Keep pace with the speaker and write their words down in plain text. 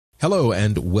Hello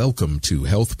and welcome to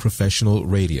Health Professional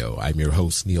Radio. I'm your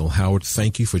host, Neil Howard.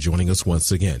 Thank you for joining us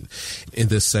once again. In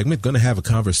this segment, going to have a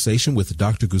conversation with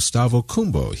Dr. Gustavo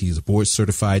Cumbo. He's a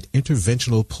board-certified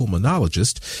interventional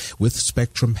pulmonologist with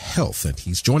Spectrum Health, and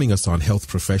he's joining us on Health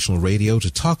Professional Radio to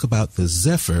talk about the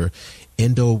Zephyr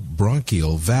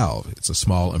Endobronchial Valve. It's a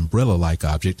small umbrella-like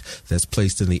object that's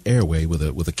placed in the airway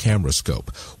with a camera scope.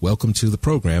 Welcome to the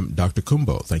program, Dr.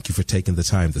 Cumbo. Thank you for taking the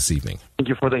time this evening. Thank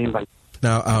you for the invite.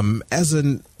 Now, as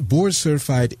a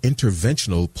board-certified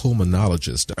interventional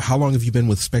pulmonologist, how long have you been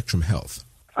with Spectrum Health?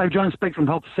 I joined Spectrum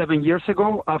Health 7 years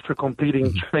ago after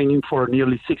completing training for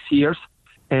nearly 6 years.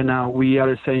 And we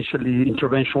are essentially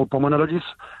interventional pulmonologists.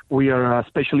 We are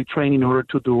specially trained in order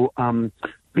to do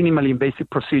minimally invasive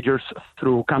procedures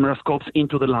through camera scopes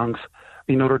into the lungs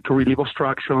in order to relieve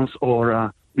obstructions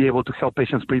or be able to help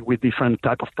patients breathe with different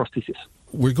type of prosthesis.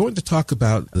 We're going to talk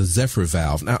about the Zephyr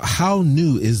valve. Now, how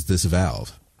new is this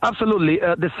valve? Absolutely.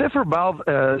 The Zephyr valve,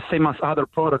 same as other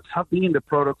products, have been in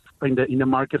the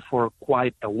market for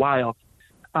quite a while.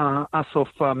 As of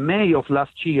May of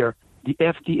last year, the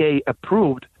FDA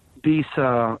approved these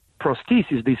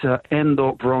prosthesis, these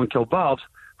endobronchial valves,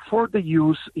 for the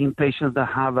use in patients that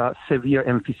have severe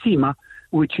emphysema,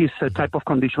 which is a type of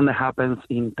condition that happens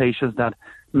in patients that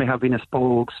may have been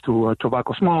exposed to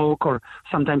tobacco smoke, or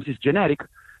sometimes it's genetic.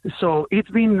 So it's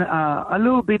been a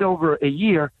little bit over a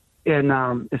year,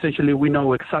 and essentially we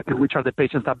know exactly which are the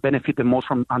patients that benefit the most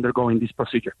from undergoing this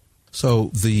procedure.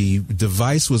 So the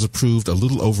device was approved a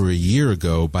little over a year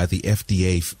ago by the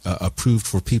FDA, approved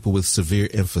for people with severe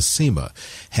emphysema.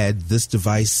 Had this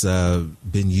device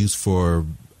been used for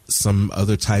some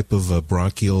other type of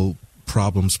bronchial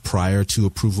problems prior to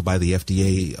approval by the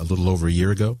FDA a little over a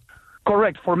year ago?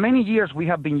 Correct. For many years, we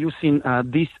have been using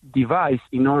this device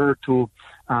in order to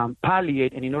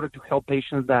palliate and in order to help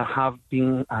patients that have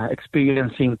been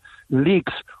experiencing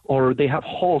leaks, or they have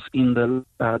holes in the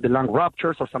lung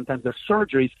ruptures, or sometimes there's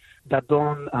surgeries that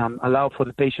don't allow for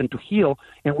the patient to heal.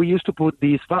 And we used to put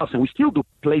these valves, and we still do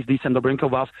place these endobronchial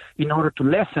valves in order to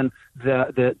lessen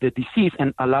the disease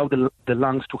and allow the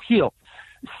lungs to heal.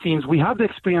 Since we have the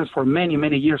experience for many,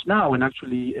 many years now, and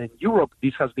actually in Europe,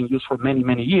 this has been used for many,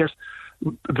 many years,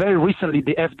 very recently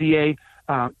the FDA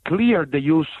cleared the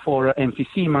use for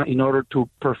emphysema in order to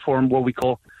perform what we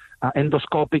call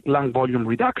endoscopic lung volume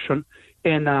reduction.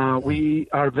 And we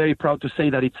are very proud to say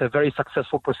that it's a very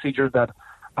successful procedure that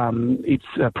it's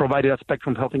provided at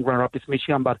Spectrum Health in Grand Rapids,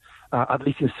 Michigan, but at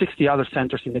least in 60 other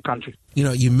centers in the country. You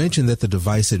know, you mentioned that the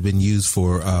device had been used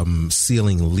for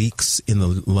sealing leaks in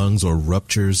the lungs or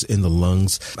ruptures in the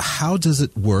lungs. How does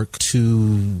it work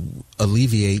to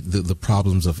alleviate the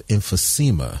problems of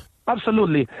emphysema?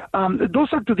 Absolutely. Those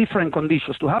are two different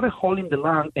conditions. To have a hole in the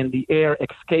lung and the air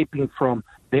escaping from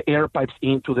the air pipes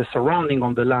into the surrounding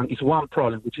of the lung is one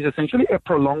problem, which is essentially a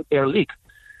prolonged air leak.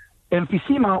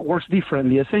 Emphysema works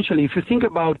differently. Essentially, if you think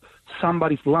about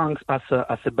somebody's lungs as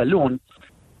a balloon,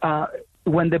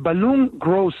 when the balloon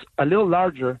grows a little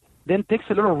larger, then takes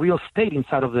a little real estate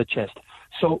inside of the chest.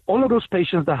 So all of those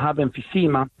patients that have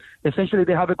emphysema, essentially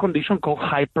they have a condition called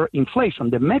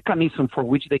hyperinflation. The mechanism for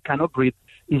which they cannot breathe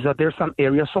is that there's some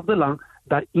areas of the lung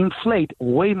that inflate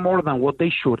way more than what they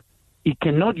should. It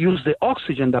cannot use the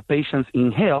oxygen that patients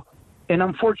inhale, and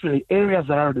unfortunately, areas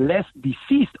that are less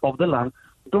diseased of the lung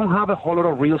don't have a whole lot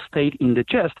of real estate in the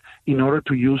chest in order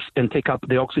to use and take up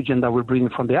the oxygen that we're breathing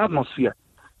from the atmosphere.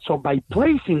 So by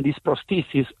placing this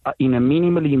prosthesis in a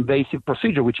minimally invasive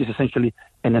procedure, which is essentially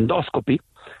an endoscopy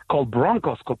called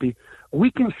bronchoscopy,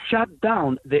 we can shut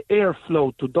down the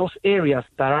airflow to those areas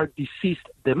that are diseased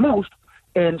the most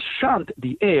and shunt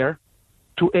the air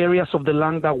to areas of the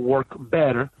lung that work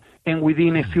better. And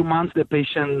within a few months, the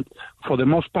patient, for the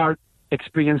most part,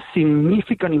 experience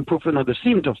significant improvement of the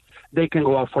symptoms. They can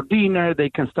go out for dinner. They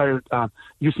can start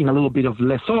using a little bit of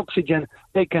less oxygen.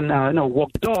 They can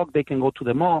walk the dog. They can go to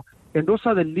the mall. And those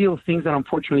are the little things that,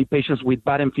 unfortunately, patients with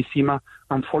bad emphysema,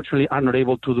 unfortunately, are not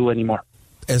able to do anymore.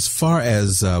 As far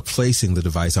as placing the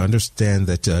device, I understand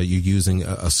that you're using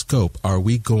a scope. Are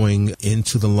we going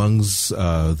into the lungs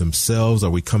themselves?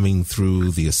 Are we coming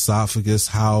through the esophagus?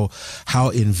 How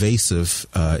invasive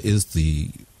is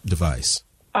the device?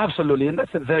 Absolutely, and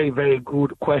that's a very, very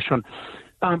good question.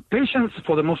 Patients,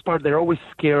 for the most part, they're always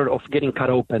scared of getting cut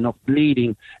open, of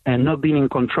bleeding, and not being in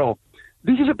control.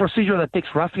 This is a procedure that takes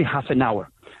roughly half an hour.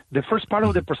 The first part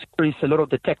of the procedure is a lot of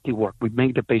detective work. We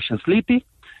make the patient sleepy.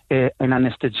 An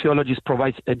anesthesiologist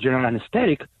provides a general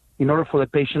anesthetic in order for the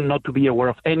patient not to be aware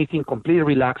of anything, completely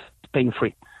relaxed,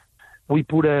 pain-free. We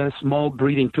put a small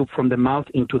breathing tube from the mouth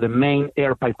into the main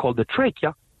air pipe called the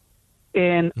trachea,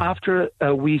 And after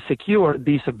we secure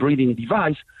this breathing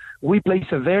device, we place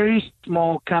a very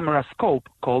small camera scope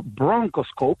called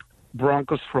bronchoscope,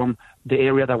 bronchos from the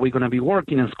area that we're going to be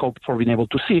working, and scope for being able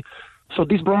to see. So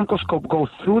this bronchoscope goes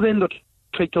through the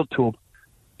endotracheal tube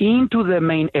into the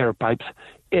main air pipes,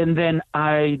 and then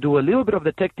I do a little bit of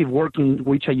detective work in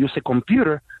which I use a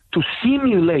computer to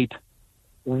simulate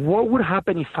what would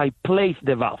happen if I place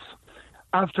the valves.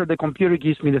 After the computer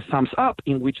gives me the thumbs up,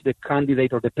 in which the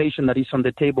candidate or the patient that is on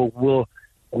the table will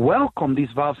welcome these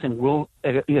valves and will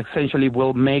essentially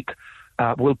will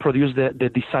produce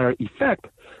the desired effect,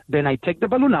 then I take the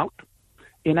balloon out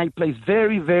and I place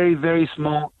very, very, very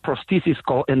small prostheses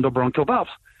called endobronchial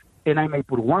valves. And I may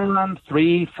put 1,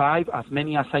 3, 5, as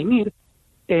many as I need.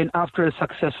 And after a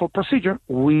successful procedure,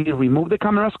 we remove the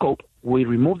camera scope, we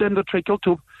remove the endotracheal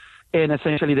tube, and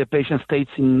essentially the patient stays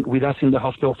with us in the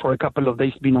hospital for a couple of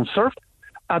days being observed.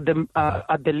 At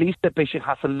the least, the patient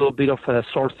has a little bit of a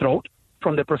sore throat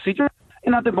from the procedure,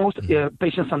 and at the most,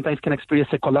 patients sometimes can experience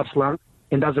a collapsed lung,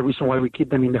 and that's the reason why we keep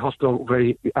them in the hospital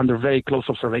under very close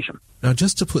observation. Now,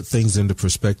 just to put things into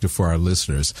perspective for our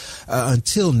listeners,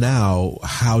 until now,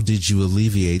 how did you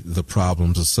alleviate the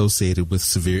problems associated with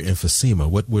severe emphysema?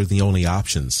 What were the only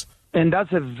options? And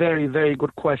that's a very, very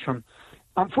good question.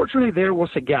 Unfortunately, there was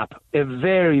a gap, a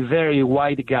very, very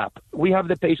wide gap. We have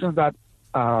the patients that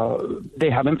they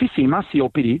have emphysema,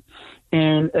 COPD,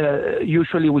 and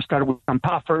usually we start with some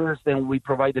puffers, then we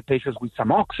provide the patients with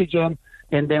some oxygen,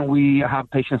 and then we have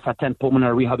patients attend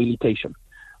pulmonary rehabilitation.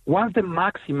 Once they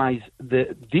maximize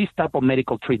this type of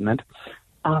medical treatment,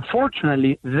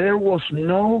 unfortunately, there was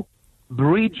no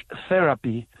bridge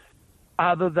therapy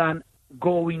other than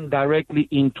going directly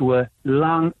into a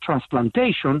lung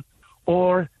transplantation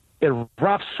or a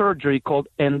rough surgery called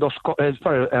a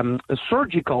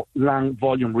surgical lung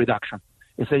volume reduction.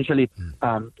 Essentially,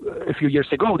 a few years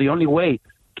ago, the only way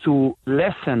to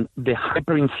lessen the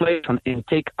hyperinflation and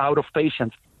take out of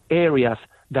patients areas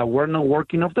that were not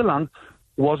working of the lung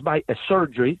was by a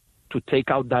surgery to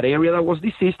take out that area that was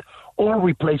diseased or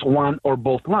replace one or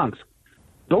both lungs.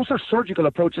 Those are surgical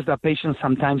approaches that patients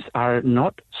sometimes are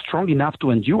not strong enough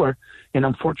to endure, and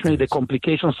unfortunately the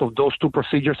complications of those two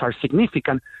procedures are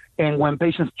significant. And when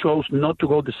patients chose not to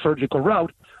go the surgical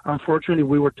route, unfortunately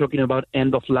we were talking about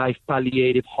end-of-life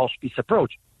palliative hospice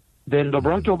approach. The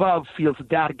endobronchial valve fills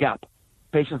that gap.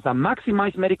 Patients that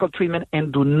maximize medical treatment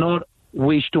and do not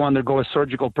wish to undergo a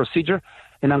surgical procedure.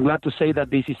 And I'm glad to say that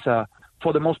this is,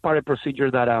 for the most part, a procedure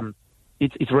that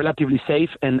it's relatively safe,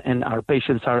 and our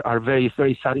patients are very,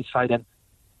 very satisfied. And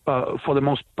for the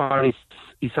most part,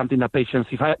 it's something that patients,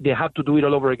 if they have to do it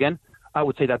all over again, I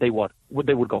would say that they would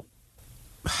go.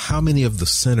 How many of the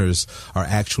centers are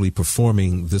actually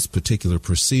performing this particular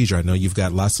procedure? I know you've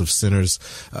got lots of centers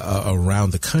around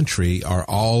the country. Are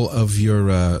all of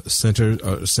your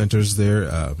centers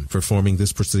there performing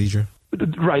this procedure?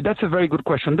 Right, that's a very good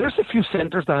question. There's a few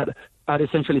centers that are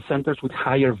essentially centers with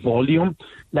higher volume.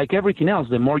 Like everything else,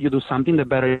 the more you do something, the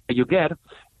better you get.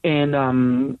 And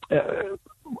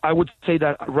I would say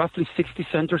that roughly 60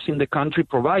 centers in the country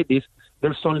provide this.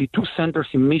 There's only 2 centers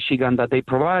in Michigan that they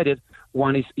provided.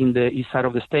 One is in the east side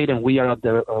of the state, and we are at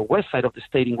the west side of the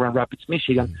state in Grand Rapids,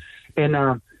 Michigan. And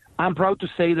I'm proud to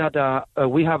say that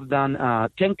we have done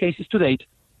 10 cases to date,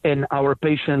 and our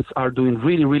patients are doing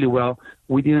really, really well.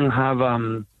 We didn't have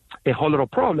a whole lot of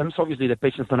problems. Obviously, the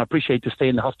patients don't appreciate to stay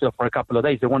in the hospital for a couple of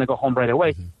days. They want to go home right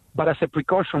away. But as a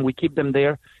precaution, we keep them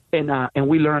there, and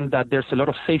we learned that there's a lot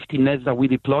of safety nets that we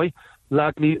deploy.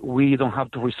 Luckily, we don't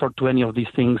have to resort to any of these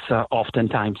things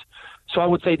oftentimes. So I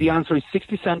would say the answer is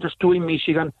 60 centers, 2 in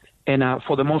Michigan, and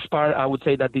for the most part, I would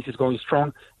say that this is going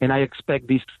strong, and I expect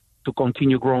this to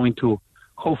continue growing to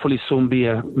hopefully soon be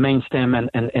a main stem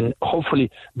and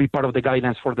hopefully be part of the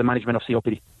guidelines for the management of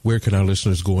COPD. Where can our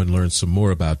listeners go and learn some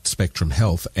more about Spectrum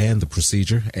Health and the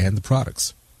procedure and the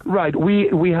products? Right.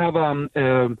 We have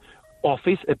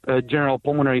office, a general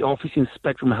pulmonary office in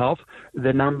Spectrum Health.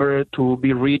 The number to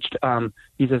be reached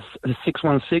is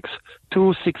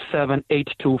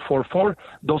 616-267-8244.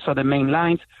 Those are the main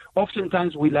lines.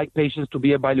 Oftentimes, we like patients to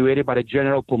be evaluated by a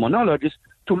general pulmonologist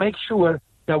to make sure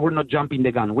that we're not jumping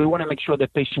the gun. We want to make sure the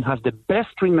patient has the best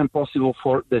treatment possible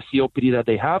for the COPD that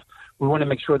they have. We want to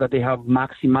make sure that they have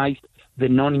maximized the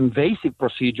non-invasive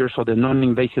procedures or the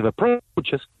non-invasive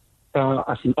approaches,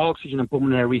 as in oxygen and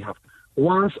pulmonary rehab.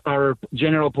 Once our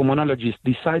general pulmonologist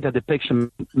decides that the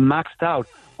patient maxed out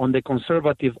on the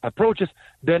conservative approaches,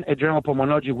 then a general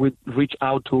pulmonologist would reach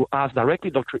out to us directly.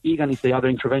 Dr. Egan is the other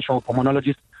interventional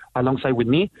pulmonologist alongside with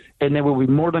me, and then we'll be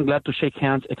more than glad to shake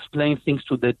hands, explain things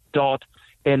to the dot,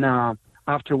 and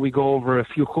after we go over a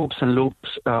few hoops and loops,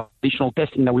 additional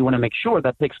testing that we want to make sure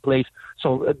that takes place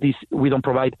so we don't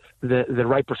provide the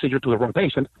right procedure to the wrong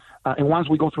patient. And once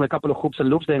we go through a couple of hoops and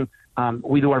loops, then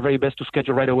we do our very best to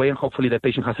schedule right away, and hopefully the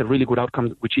patient has a really good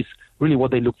outcome, which is really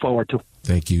what they look forward to.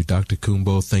 Thank you, Dr.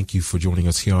 Cumbo. Thank you for joining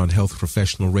us here on Health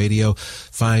Professional Radio.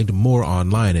 Find more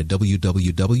online at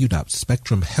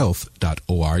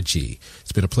www.spectrumhealth.org.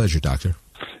 It's been a pleasure, Doctor.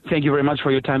 Thank you very much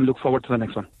for your time. Look forward to the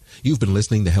next one. You've been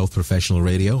listening to Health Professional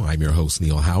Radio. I'm your host,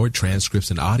 Neil Howard.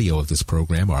 Transcripts and audio of this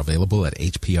program are available at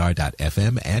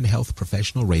hpr.fm and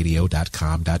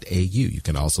healthprofessionalradio.com.au. You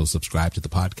can also subscribe to the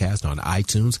podcast on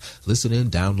iTunes, listen in,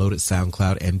 download it,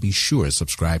 SoundCloud, and be sure to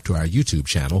subscribe to our YouTube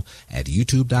channel at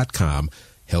youtube.com,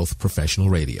 Health Professional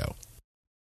Radio.